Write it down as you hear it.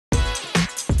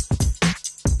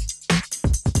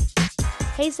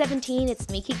Hey 17, it's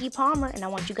me, Kiki Palmer, and I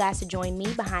want you guys to join me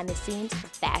behind the scenes of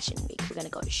Fashion Week. We're going to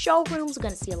go to showrooms, we're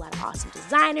going to see a lot of awesome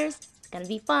designers. It's going to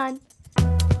be fun.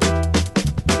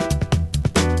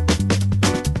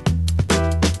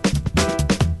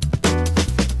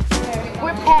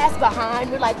 We're past behind,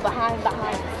 we're like behind.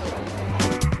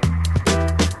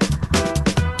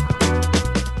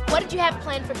 What did you have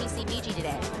planned for BCBG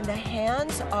today? The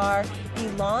hands are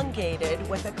elongated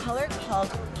with a color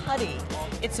called putty.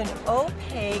 It's an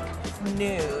opaque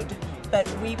nude, but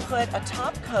we put a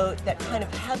top coat that kind of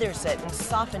heathers it and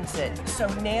softens it. So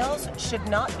nails should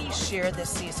not be sheer this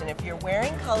season. If you're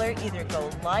wearing color, either go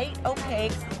light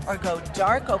opaque or go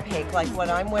dark opaque like what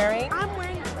I'm wearing. I'm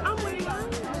wearing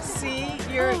See,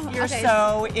 you're okay.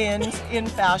 So in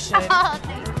fashion.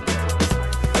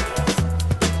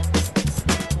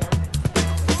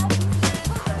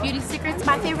 Beauty secrets,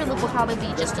 my favorite look will probably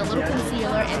be just a little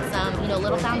concealer and some,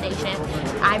 little foundation,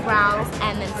 eyebrows,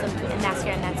 and then some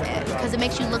mascara, and that's it. Because it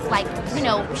makes you look like,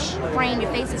 framed,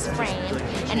 your face is framed,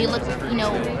 and you look,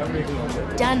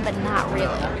 done but not really.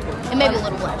 And maybe a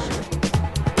little blush.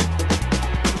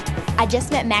 I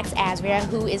just met Max Azria,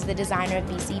 who is the designer of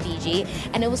BCBG,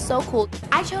 and it was so cool.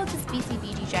 I chose this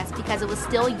BCBG dress because it was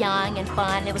still young and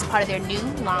fun. It was part of their new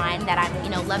line that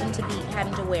I'm, loving to be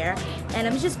having to wear, and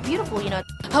it was just beautiful,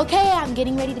 Okay, I'm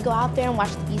getting ready to go out there and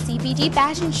watch the BCBG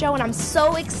fashion show, and I'm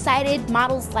so excited.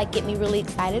 Models get me really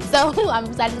excited, so I'm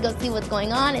excited to go see what's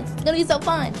going on. It's gonna be so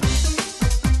fun.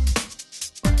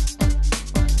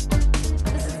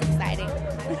 This is exciting.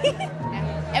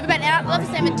 Everybody, and I love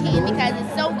 17 because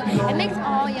it makes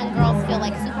all young girls feel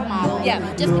like supermodels. Yeah.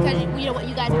 Just because what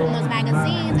you guys put in those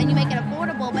magazines, and you make it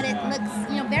affordable, but it looks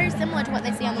very similar to what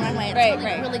they see on the runway.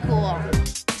 It's really cool.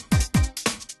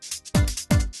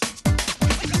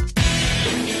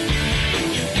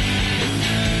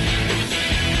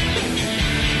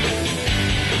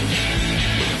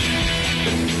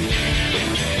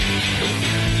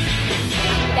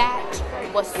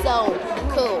 That was so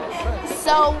cool.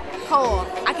 So cool.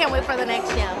 I can't wait for the next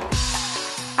show.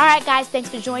 All right, guys, thanks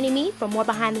for joining me. For more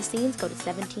behind the scenes, go to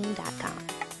 17.com.